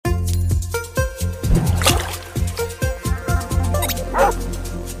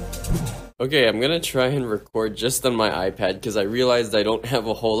Okay, I'm gonna try and record just on my iPad because I realized I don't have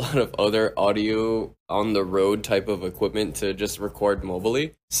a whole lot of other audio on the road type of equipment to just record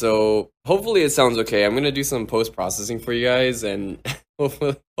mobily. So hopefully it sounds okay. I'm gonna do some post processing for you guys, and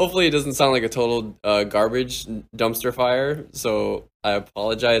hopefully it doesn't sound like a total garbage dumpster fire. So I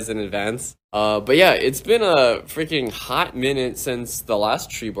apologize in advance. But yeah, it's been a freaking hot minute since the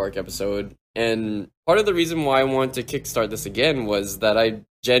last Tree Bark episode. And part of the reason why I wanted to kickstart this again was that I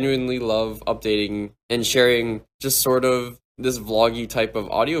genuinely love updating and sharing just sort of this vloggy type of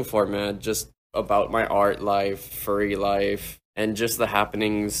audio format just about my art life, furry life, and just the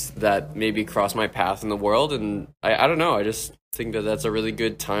happenings that maybe cross my path in the world. And I don't know, I just think that that's a really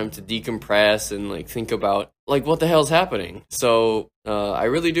good time to decompress and like think about like what the hell's happening. So I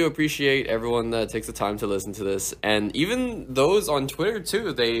really do appreciate everyone that takes the time to listen to this, and even those on Twitter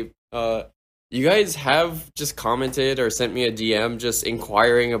too. You guys have just commented or sent me a DM just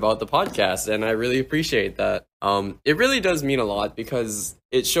inquiring about the podcast, and I really appreciate that. It really does mean a lot because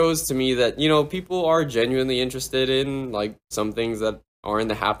it shows to me that, people are genuinely interested in like some things that are in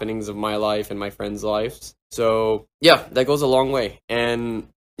the happenings of my life and my friends' lives. So, yeah, that goes a long way. And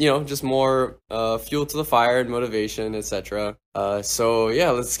just more fuel to the fire and motivation, etc. So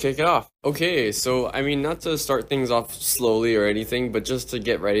yeah, let's kick it off. Okay, so I mean, not to start things off slowly or anything, but just to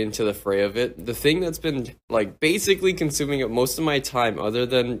get right into the fray of it. The thing that's been like basically consuming up most of my time, other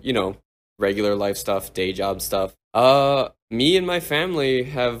than regular life stuff, day job stuff. Me and my family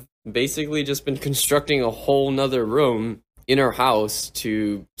have basically just been constructing a whole nother room in our house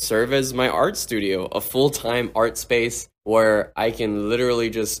to serve as my art studio, a full-time art space where I can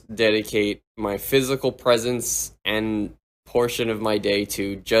literally just dedicate my physical presence and portion of my day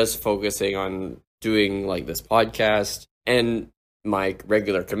to just focusing on doing like this podcast and my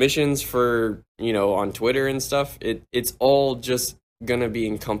regular commissions for, on Twitter and stuff. It's all just gonna be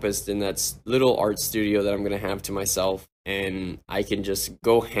encompassed in that little art studio that I'm gonna have to myself, and I can just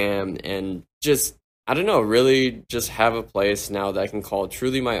go ham and just, I don't know, really just have a place now that I can call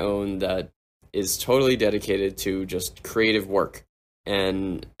truly my own, that is totally dedicated to just creative work.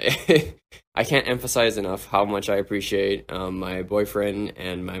 And I can't emphasize enough how much I appreciate my boyfriend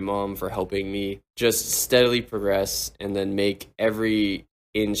and my mom for helping me just steadily progress and then make every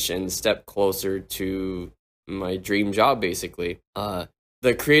inch and step closer to my dream job, basically.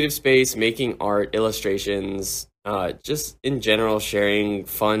 The creative space, making art, illustrations, just in general, sharing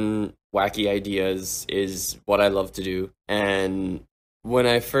fun, wacky ideas is what I love to do. And when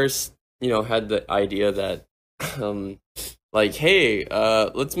I first had the idea that like, hey,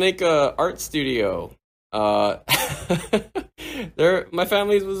 let's make a art studio, my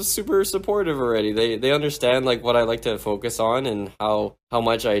family was super supportive already. They understand like what I like to focus on and how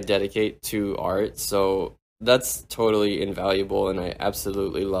much I dedicate to art. So that's totally invaluable, and I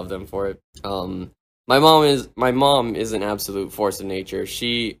absolutely love them for it. My mom is an absolute force of nature.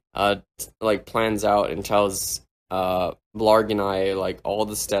 She like plans out and tells Blarg and I like all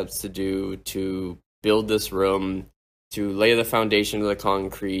the steps to do to build this room, to lay the foundation of the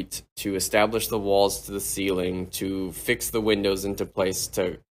concrete, to establish the walls to the ceiling, to fix the windows into place,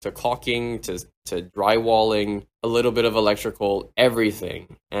 to caulking, to drywalling, a little bit of electrical,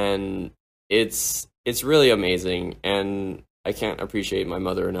 everything. And it's really amazing, and I can't appreciate my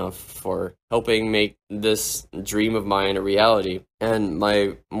mother enough for helping make this dream of mine a reality. And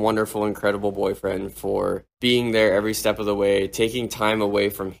my wonderful, incredible boyfriend for being there every step of the way, taking time away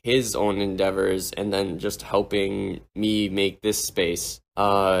from his own endeavors, and then just helping me make this space.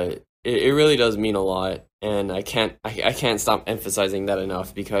 It really does mean a lot, and I can't stop emphasizing that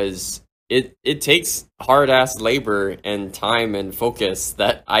enough, because it takes hard ass labor and time and focus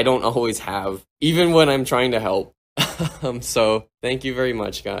that I don't always have, even when I'm trying to help. So thank you very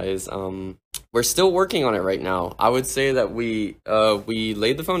much, guys. We're still working on it right now. I would say that we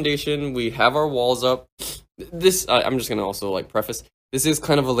laid the foundation. We have our walls up. This I'm just gonna also like preface. This is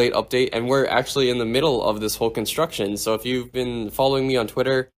kind of a late update, and we're actually in the middle of this whole construction. So if you've been following me on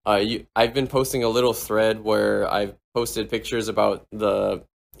Twitter, I've been posting a little thread where I've posted pictures about the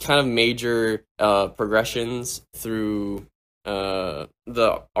kind of major progressions through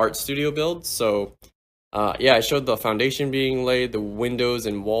the art studio build. So yeah, I showed the foundation being laid, the windows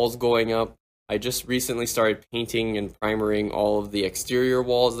and walls going up. I just recently started painting and primering all of the exterior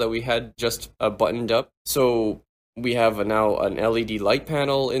walls that we had just buttoned up. So we have now an LED light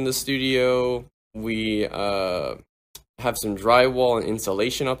panel in the studio. We have some drywall and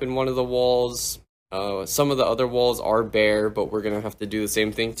insulation up in one of the walls. Some of the other walls are bare, but we're going to have to do the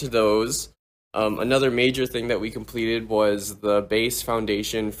same thing to those. Another major thing that we completed was the base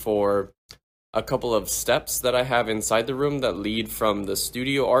foundation for a couple of steps that I have inside the room that lead from the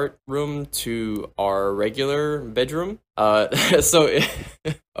studio art room to our regular bedroom. So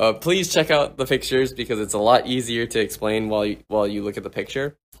please check out the pictures because it's a lot easier to explain while you look at the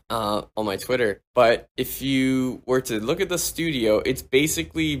picture on my Twitter. But if you were to look at the studio, it's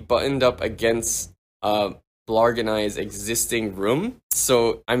basically buttoned up against Blarg and I's existing room.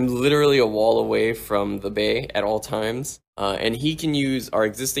 So I'm literally a wall away from the bay at all times. And he can use our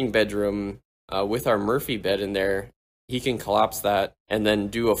existing bedroom with our Murphy bed in there. He can collapse that and then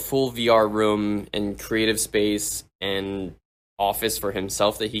do a full VR room and creative space and office for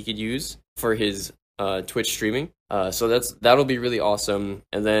himself that he could use for his Twitch streaming. So that'll be really awesome.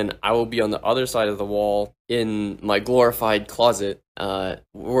 And then I will be on the other side of the wall in my glorified closet,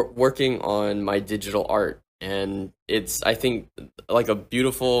 working on my digital art. And it's, I think, like a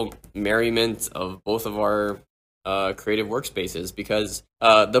beautiful merriment of both of our creative workspaces, because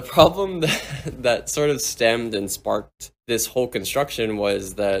the problem that sort of stemmed and sparked this whole construction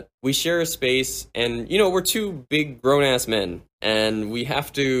was that we share a space, and we're two big grown-ass men, and we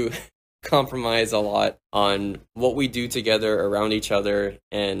have to compromise a lot on what we do together around each other,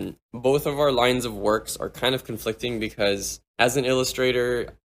 and both of our lines of works are kind of conflicting because as an illustrator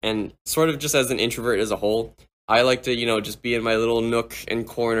and sort of just as an introvert as a whole, I like to just be in my little nook and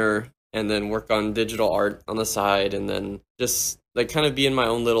corner and then work on digital art on the side, and then just like kind of be in my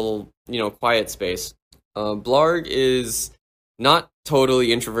own little quiet space. Blarg is not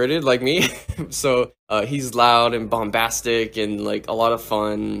totally introverted like me, so he's loud and bombastic and like a lot of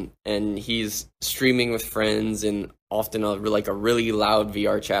fun, and he's streaming with friends and often a really loud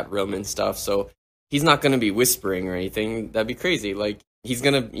VR chat room and stuff, so he's not going to be whispering or anything. That'd be crazy. Like, he's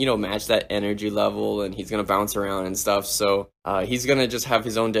going to match that energy level, and he's going to bounce around and stuff, so he's going to just have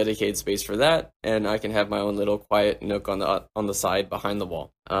his own dedicated space for that, and I can have my own little quiet nook on the side behind the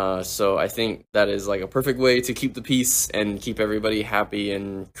wall. So I think that is like a perfect way to keep the peace and keep everybody happy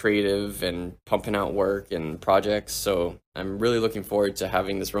and creative and pumping out work and projects. So I'm really looking forward to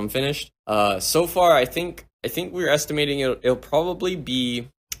having this room finished. So far, I think we're estimating it'll probably be.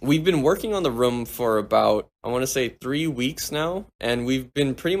 We've been working on the room for about, I want to say, 3 weeks now, and we've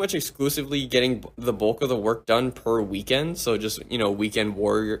been pretty much exclusively getting the bulk of the work done per weekend, so just, weekend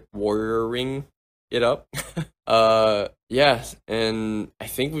warrioring it up. Yeah, and I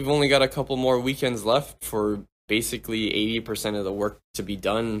think we've only got a couple more weekends left for basically 80% of the work to be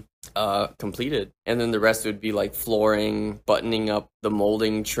done, completed. And then the rest would be like flooring, buttoning up the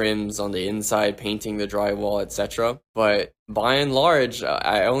molding trims on the inside, painting the drywall, etc. But by and large,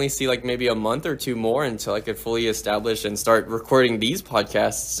 I only see like maybe a month or two more until I could fully establish and start recording these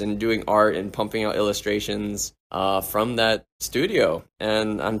podcasts and doing art and pumping out illustrations from that studio.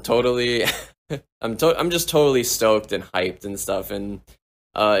 And I'm totally I'm just totally stoked and hyped and stuff. And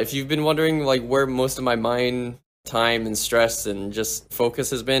if you've been wondering like where most of my mind, time, and stress and just focus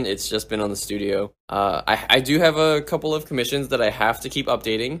has been, it's just been on the studio. I do have a couple of commissions that I have to keep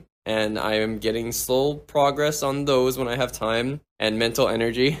updating, and I am getting slow progress on those when I have time and mental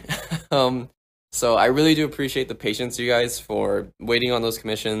energy. So I really do appreciate the patience, you guys, for waiting on those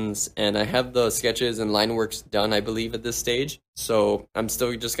commissions, and I have the sketches and line works done, I believe, at this stage. So I'm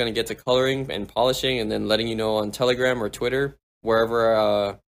still just going to get to coloring and polishing and then letting you know on Telegram or Twitter,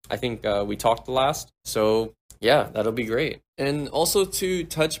 wherever I think we talked the last. So yeah, that'll be great. And also to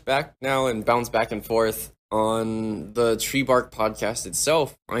touch back now and bounce back and forth on the Tree Bark podcast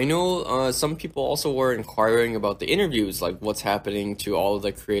itself, I know some people also were inquiring about the interviews, like what's happening to all of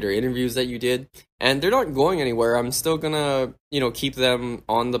the creator interviews that you did. And they're not going anywhere. I'm still gonna, keep them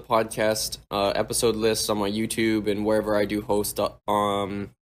on the podcast episode lists on my YouTube and wherever I do host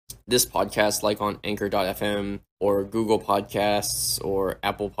this podcast, like on Anchor.fm or Google Podcasts or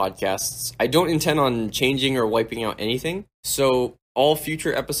Apple Podcasts. I don't intend on changing or wiping out anything. So all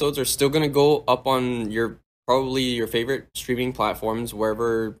future episodes are still going to go up on probably your favorite streaming platforms,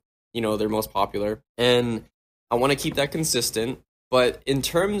 wherever, they're most popular. And I want to keep that consistent. But in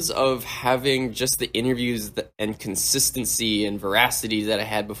terms of having just the interviews and consistency and veracity that I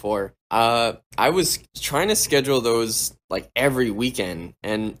had before, I was trying to schedule those like every weekend.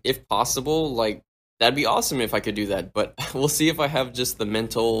 And if possible, like that'd be awesome if I could do that. But we'll see if I have just the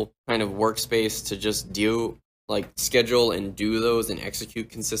mental kind of workspace to just schedule and do those and execute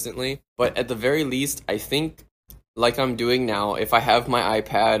consistently. But at the very least, I think, like I'm doing now, if I have my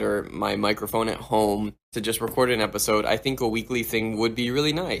iPad or my microphone at home to just record an episode, I think a weekly thing would be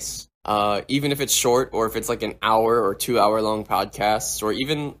really nice. Even if it's short, or if it's like an hour or 2 hour long podcasts, or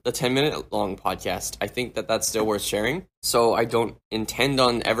even a 10-minute long podcast, I think that's still worth sharing. So I don't intend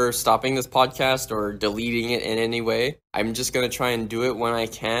on ever stopping this podcast or deleting it in any way. I'm just going to try and do it when I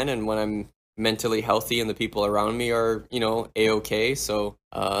can and when I'm mentally healthy and the people around me are, a-okay. So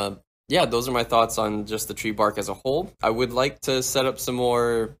yeah, those are my thoughts on just the tree bark as a whole. I would like to set up some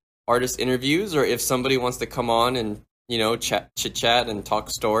more artist interviews, or if somebody wants to come on and chit chat and talk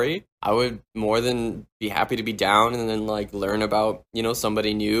story, I would more than be happy to be down and then like learn about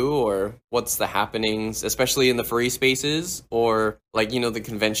somebody new or what's the happenings, especially in the furry spaces or like the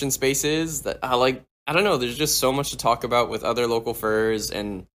convention spaces that I like. I don't know. There's just so much to talk about with other local furs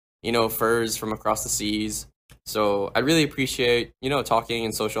and furs from across the seas. So I really appreciate, talking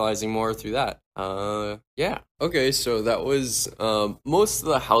and socializing more through that. Yeah. Okay, so that was most of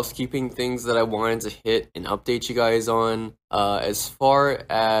the housekeeping things that I wanted to hit and update you guys on. As far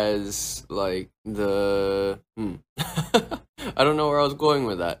as like I don't know where I was going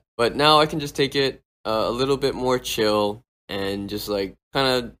with that, but now I can just take it a little bit more chill and just like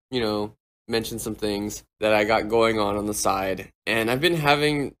kind of mention some things that I got going on the side. And I've been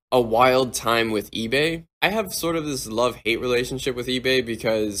having a wild time with eBay. I have sort of this love-hate relationship with eBay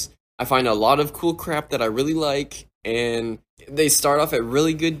because I find a lot of cool crap that I really like, and they start off at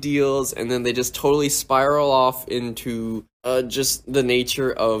really good deals, and then they just totally spiral off into just the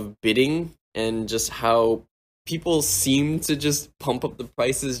nature of bidding and just how people seem to just pump up the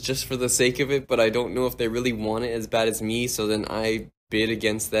prices just for the sake of it, but I don't know if they really want it as bad as me, so then I bid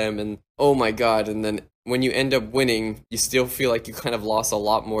against them, and oh my god, and then when you end up winning, you still feel like you kind of lost a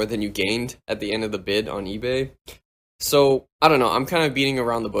lot more than you gained at the end of the bid on eBay. So, I don't know, I'm kind of beating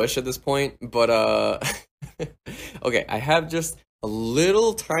around the bush at this point, but okay, I have just a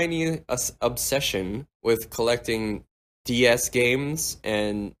little tiny obsession with collecting DS games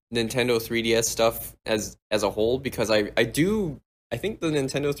and Nintendo 3DS stuff as a whole, because I think the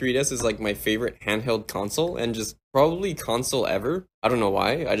Nintendo 3DS is like my favorite handheld console and just probably console ever. I don't know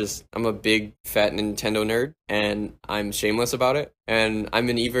why. I'm a big fat Nintendo nerd and I'm shameless about it. And I'm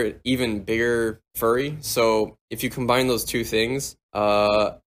an even bigger furry. So if you combine those two things,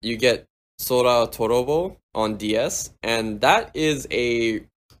 you get Sora Torobo on DS, and that is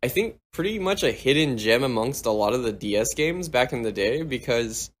I think pretty much a hidden gem amongst a lot of the DS games back in the day,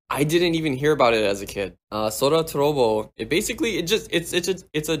 because I didn't even hear about it as a kid. Sora Torobo,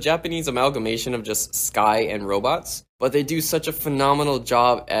 it's a Japanese amalgamation of just Sky and robots, but they do such a phenomenal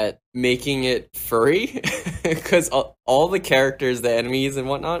job at making it furry, because all the characters, the enemies and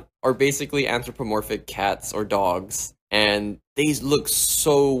whatnot, are basically anthropomorphic cats or dogs, and they look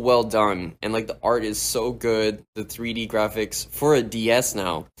so well done, and like the art is so good, the 3D graphics for a DS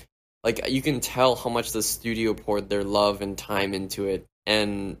now. Like, you can tell how much the studio poured their love and time into it.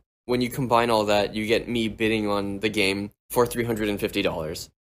 And when you combine all that, you get me bidding on the game for $350.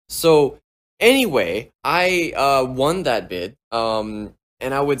 So, anyway, I won that bid. And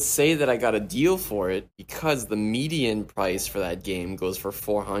I would say that I got a deal for it because the median price for that game goes for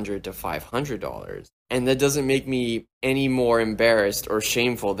 $400 to $500. And that doesn't make me any more embarrassed or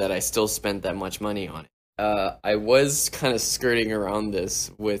shameful that I still spent that much money on it. I was kind of skirting around this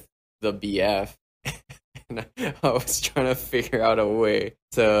with the BF, and I was trying to figure out a way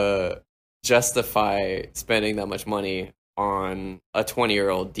to justify spending that much money on a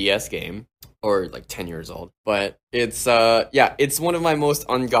 20-year-old DS game, or like 10 years old. But it's it's one of my most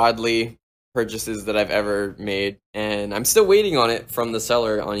ungodly purchases that I've ever made, and I'm still waiting on it from the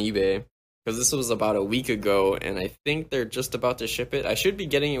seller on eBay, because this was about a week ago, and I think they're just about to ship it. I should be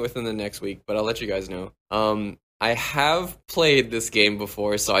getting it within the next week, but I'll let you guys know. I have played this game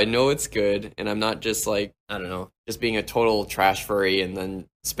before, so I know it's good, and I'm not just like, I don't know, just being a total trash furry and then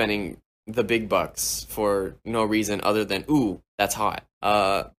spending the big bucks for no reason other than, ooh, that's hot.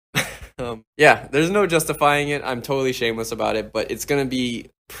 Yeah, there's no justifying it. I'm totally shameless about it, but it's gonna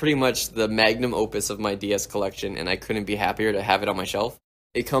be pretty much the magnum opus of my DS collection, and I couldn't be happier to have it on my shelf.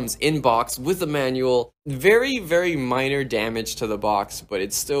 It comes in box with a manual. Very, very minor damage to the box, but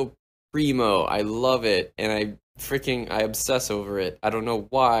it's still primo. I love it, and I obsess over it. I don't know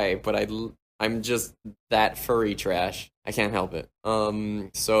why, but I'm just that furry trash. I can't help it.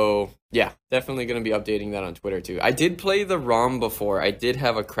 So yeah, definitely gonna be updating that on Twitter too. I did play the ROM before. I did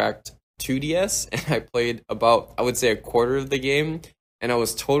have a cracked 2DS, and I played about, I would say, a quarter of the game, and I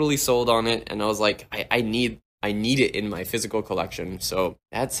was totally sold on it, and I was like, I need it in my physical collection. So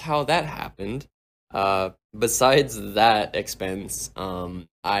that's how that happened. Besides that expense,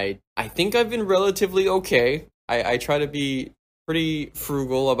 I think I've been relatively okay. I try to be pretty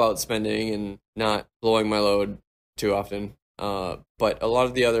frugal about spending and not blowing my load too often. But a lot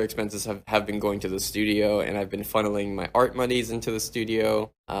of the other expenses have been going to the studio, and I've been funneling my art monies into the studio,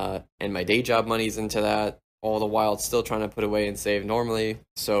 and my day job monies into that, all the while still trying to put away and save normally.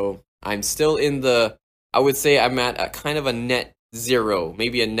 So I'm still I would say I'm at a kind of a net zero,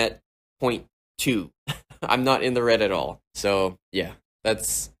 maybe a net 0.2. I'm not in the red at all. So yeah,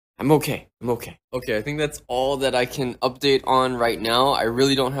 I'm okay. Okay, I think that's all that I can update on right now. I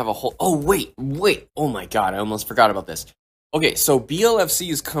really don't have a whole. Oh wait. Oh my god, I almost forgot about this. Okay, so BLFC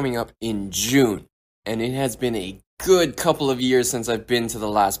is coming up in June, and it has been a good couple of years since I've been to the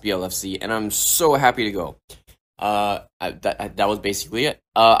last BLFC, and I'm so happy to go. That was basically it.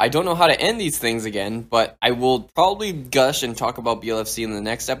 I don't know how to end these things again, but I will probably gush and talk about BLFC in the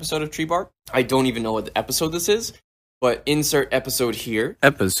next episode of Tree Bark. I don't even know what episode this is, but insert episode here.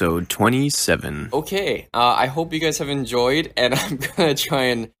 Episode 27. Okay, I hope you guys have enjoyed, and I'm gonna try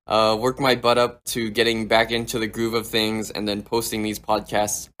and work my butt up to getting back into the groove of things and then posting these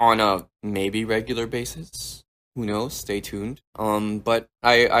podcasts on a maybe regular basis. Who knows? Stay tuned. But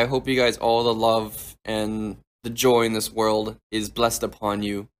I hope you guys, all the love and the joy in this world is blessed upon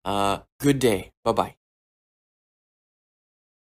you. Good day. Bye-bye.